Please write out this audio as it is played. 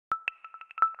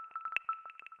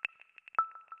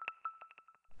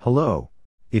Hello.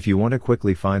 If you want to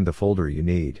quickly find the folder you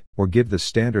need, or give the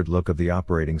standard look of the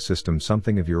operating system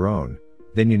something of your own,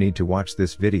 then you need to watch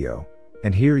this video.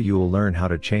 And here you will learn how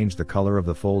to change the color of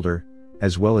the folder,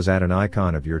 as well as add an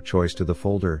icon of your choice to the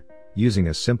folder, using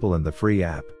a simple and the free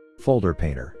app, Folder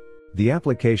Painter. The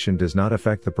application does not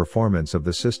affect the performance of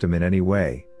the system in any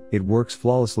way. It works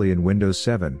flawlessly in Windows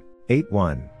 7,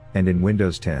 8.1, and in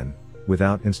Windows 10,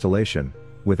 without installation,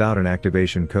 without an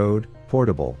activation code,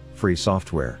 portable, free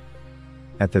software.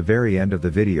 At the very end of the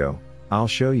video, I'll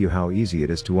show you how easy it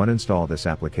is to uninstall this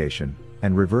application,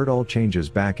 and revert all changes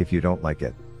back if you don't like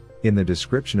it. In the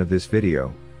description of this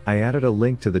video, I added a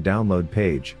link to the download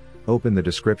page. Open the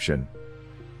description.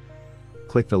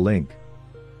 Click the link.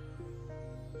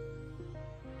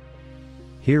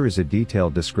 Here is a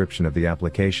detailed description of the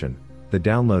application. The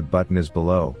download button is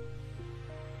below.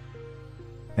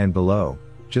 And below,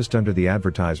 just under the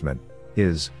advertisement,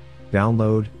 is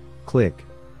download. Click.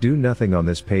 Do nothing on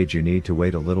this page. You need to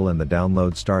wait a little and the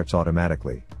download starts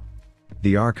automatically.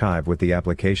 The archive with the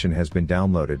application has been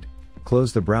downloaded.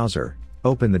 Close the browser,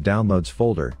 open the downloads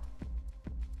folder.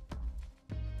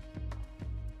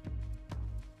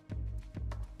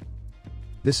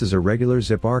 This is a regular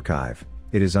zip archive.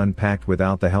 It is unpacked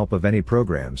without the help of any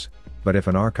programs, but if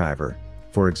an archiver,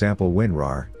 for example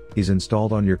WinRAR, is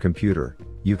installed on your computer,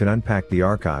 you can unpack the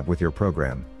archive with your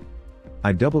program.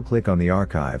 I double-click on the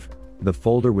archive, the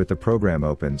folder with the program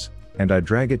opens, and I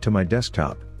drag it to my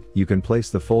desktop. You can place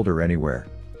the folder anywhere.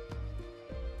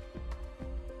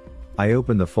 I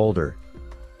open the folder.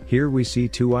 Here we see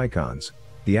two icons.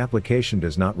 The application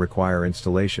does not require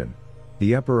installation.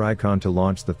 The upper icon to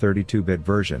launch the 32-bit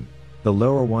version, the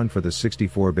lower one for the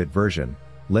 64-bit version.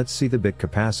 Let's see the bit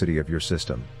capacity of your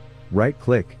system.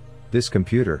 Right-click, this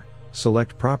computer,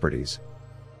 select Properties.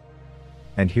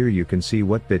 And here you can see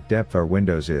what bit depth our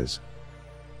Windows is.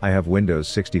 I have Windows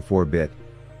 64-bit.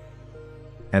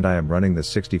 And I am running the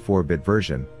 64-bit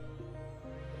version.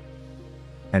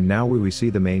 And now we see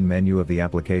the main menu of the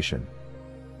application.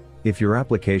 If your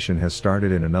application has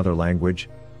started in another language,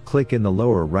 click in the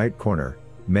lower right corner,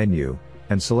 Menu,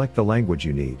 and select the language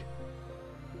you need.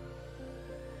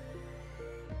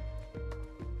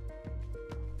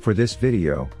 For this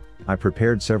video, I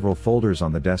prepared several folders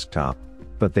on the desktop,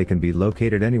 but they can be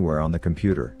located anywhere on the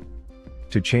computer.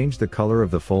 To change the color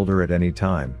of the folder at any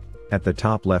time, at the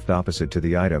top left opposite to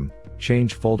the item,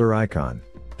 Change Folder icon,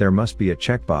 there must be a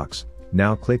checkbox.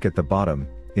 Now click at the bottom,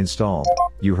 Install.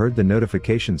 You heard the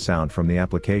notification sound from the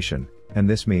application, and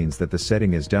this means that the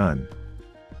setting is done.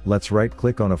 Let's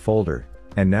right-click on a folder,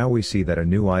 and now we see that a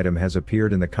new item has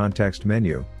appeared in the context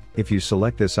menu. If you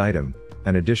select this item,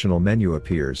 an additional menu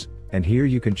appears, and here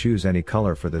you can choose any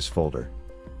color for this folder.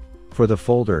 For the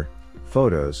folder,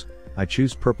 Photos, I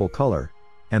choose purple color,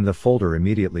 and the folder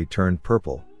immediately turned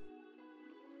purple.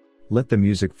 Let the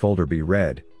music folder be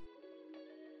red.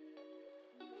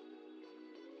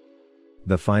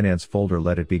 The finance folder,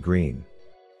 let it be green.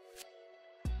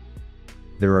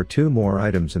 There are two more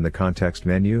items in the context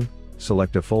menu.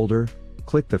 Select a folder,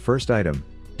 click the first item,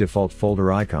 default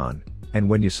folder icon, and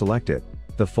when you select it,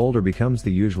 the folder becomes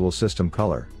the usual system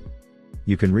color.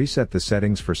 You can reset the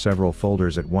settings for several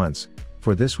folders at once.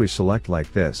 For this we select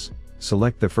like this,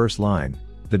 select the first line,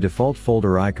 the default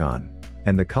folder icon,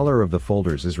 and the color of the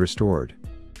folders is restored.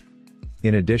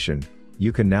 In addition,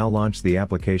 you can now launch the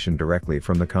application directly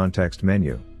from the context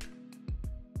menu.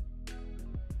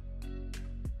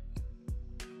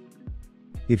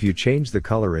 If you change the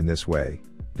color in this way,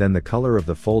 then the color of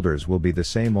the folders will be the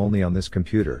same only on this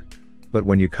computer. But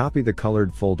when you copy the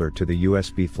colored folder to the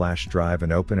USB flash drive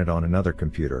and open it on another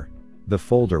computer, the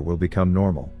folder will become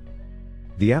normal.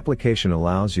 The application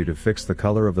allows you to fix the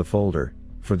color of the folder.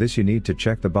 For this you need to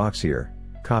check the box here,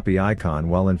 copy icon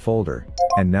while in folder,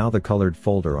 and now the colored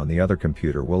folder on the other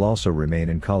computer will also remain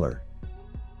in color.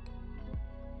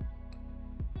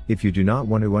 If you do not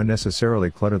want to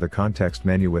unnecessarily clutter the context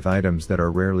menu with items that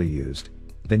are rarely used,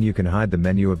 then you can hide the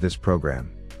menu of this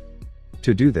program.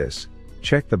 To do this,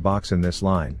 check the box in this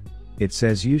line. It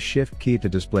says use Shift key to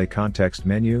display context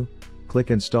menu,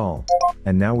 click Install,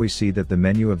 and now we see that the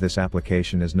menu of this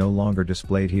application is no longer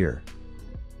displayed here.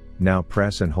 Now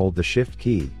press and hold the Shift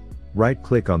key,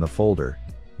 right-click on the folder.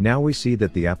 Now we see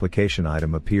that the application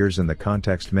item appears in the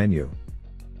context menu.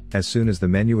 As soon as the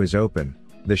menu is open,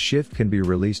 the Shift can be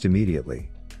released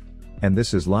immediately. And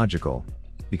this is logical,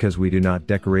 because we do not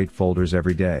decorate folders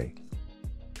every day.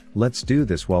 Let's do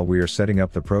this while we are setting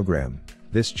up the program.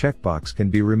 This checkbox can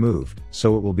be removed,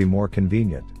 so it will be more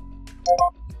convenient.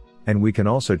 And we can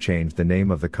also change the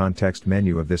name of the context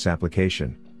menu of this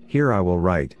application. Here I will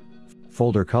write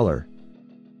folder color,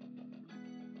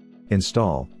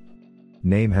 Install.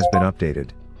 Name has been updated.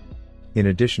 In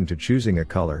addition to choosing a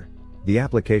color, the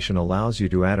application allows you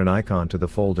to add an icon to the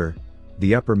folder.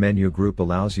 The upper menu group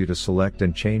allows you to select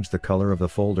and change the color of the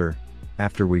folder.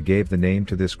 After we gave the name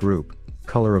to this group,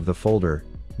 color of the folder,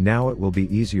 now it will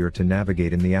be easier to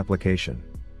navigate in the application.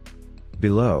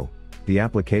 Below, the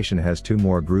application has 2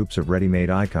 more groups of ready-made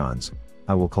icons.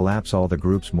 I will collapse all the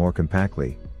groups more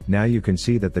compactly. Now you can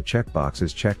see that the checkbox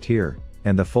is checked here,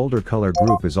 and the folder color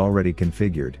group is already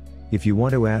configured. If you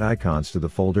want to add icons to the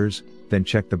folders, then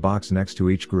check the box next to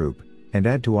each group, and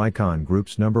add to icon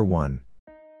groups number 1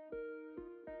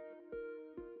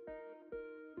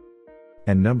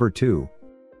 and number 2.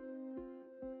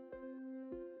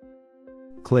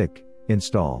 Click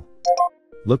Install.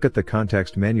 Look at the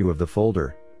context menu of the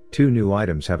folder. 2 new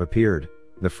items have appeared,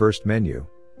 the first menu,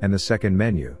 and the second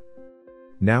menu.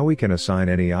 Now we can assign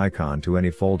any icon to any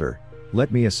folder.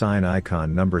 Let me assign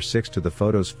icon number 6 to the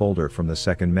Photos folder from the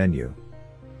second menu.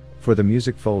 For the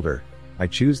Music folder, I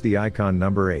choose the icon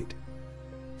number 8.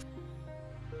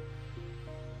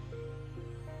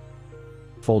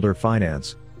 Folder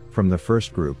Finance, from the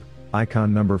first group,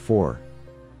 icon number 4.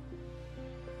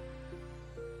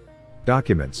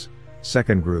 Documents,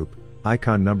 second group,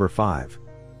 icon number 5.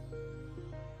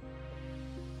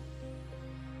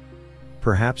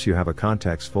 Perhaps you have a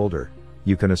contacts folder.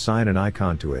 You can assign an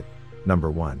icon to it, number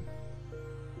 1.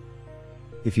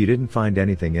 If you didn't find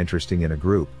anything interesting in a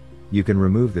group, you can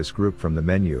remove this group from the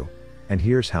menu, and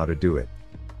here's how to do it.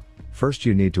 First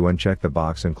you need to uncheck the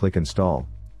box and click Install,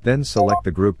 then select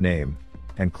the group name,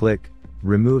 and click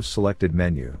Remove Selected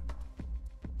Menu.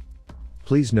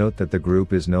 Please note that the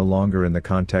group is no longer in the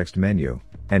context menu,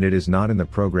 and it is not in the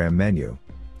program menu,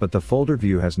 but the folder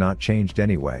view has not changed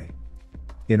anyway.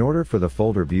 In order for the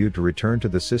folder view to return to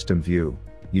the system view,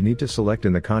 you need to select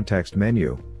in the context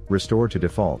menu, Restore to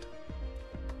Default.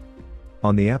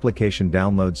 On the application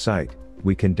download site,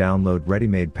 we can download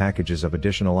ready-made packages of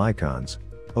additional icons.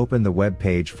 Open the web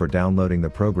page for downloading the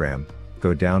program,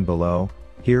 go down below.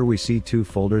 Here we see 2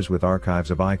 folders with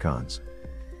archives of icons.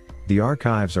 The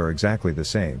archives are exactly the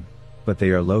same, but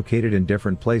they are located in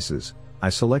different places. I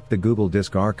select the Google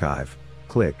Disk Archive,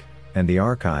 click, and the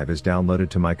archive is downloaded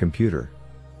to my computer.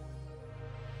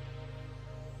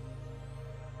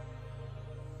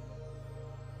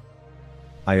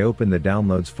 I open the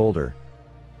Downloads folder,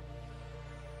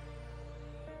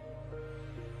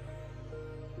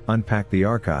 unpack the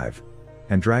archive,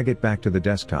 and drag it back to the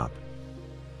desktop.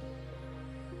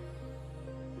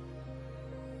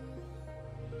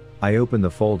 I open the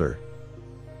folder.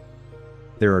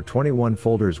 There are 21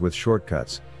 folders with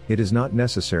shortcuts. It is not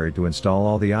necessary to install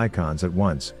all the icons at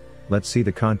once. Let's see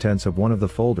the contents of one of the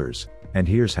folders, and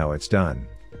here's how it's done.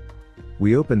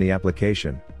 We open the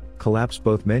application, collapse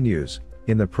both menus.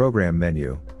 In the Program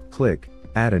menu, click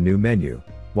Add a new menu,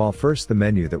 while first the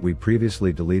menu that we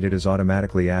previously deleted is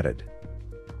automatically added.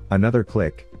 Another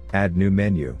click, Add new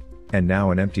menu, and now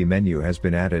an empty menu has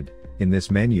been added. In this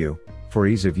menu, for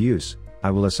ease of use, I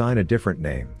will assign a different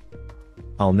name.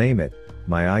 I'll name it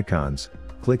My Icons.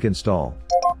 Click Install.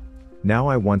 Now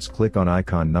I once click on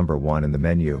icon number 1 in the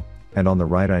menu, and on the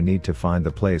right I need to find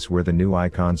the place where the new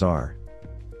icons are.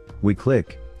 We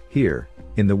click here.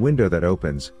 In the window that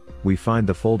opens, we find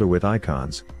the folder with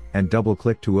icons, and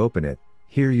double-click to open it.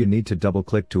 Here you need to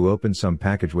double-click to open some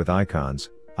package with icons.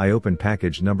 I open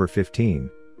package number 15,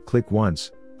 click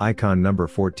once, icon number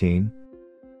 14.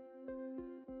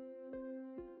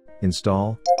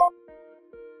 Install.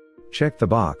 Check the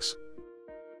box.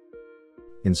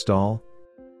 Install.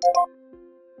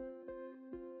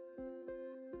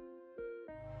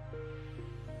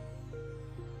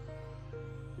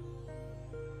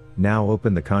 Now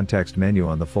open the context menu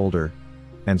on the folder,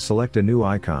 and select a new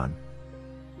icon.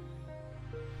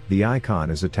 The icon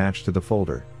is attached to the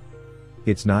folder.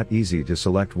 It's not easy to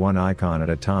select one icon at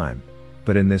a time,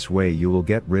 but in this way you will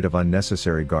get rid of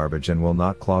unnecessary garbage and will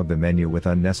not clog the menu with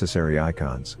unnecessary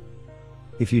icons.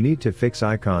 If you need to fix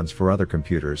icons for other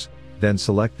computers, then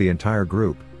select the entire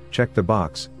group, check the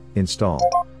box, Install.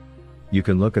 You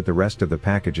can look at the rest of the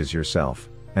packages yourself,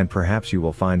 and perhaps you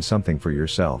will find something for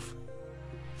yourself.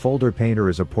 Folder Painter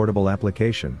is a portable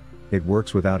application. It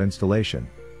works without installation,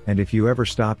 and if you ever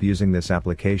stop using this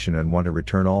application and want to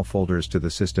return all folders to the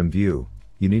system view,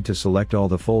 you need to select all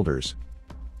the folders.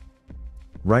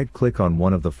 Right-click on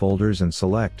one of the folders and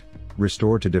select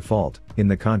Restore to Default in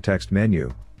the context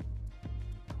menu.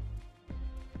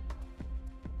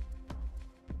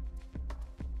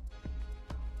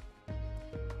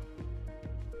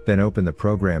 Then open the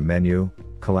Program menu,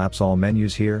 collapse all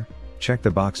menus here, check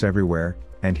the box everywhere,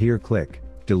 and here click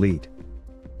Delete.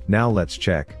 Now let's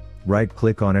check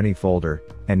Right-click on any folder,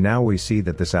 and now we see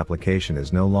that this application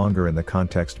is no longer in the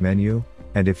context menu,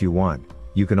 and if you want,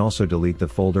 you can also delete the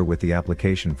folder with the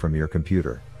application from your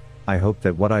computer. I hope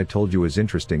that what I told you is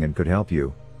interesting and could help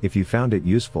you. If you found it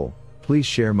useful, please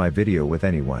share my video with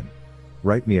anyone.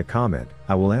 Write me a comment,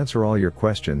 I will answer all your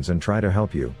questions and try to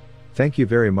help you. Thank you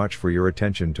very much for your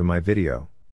attention to my video.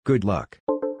 Good luck.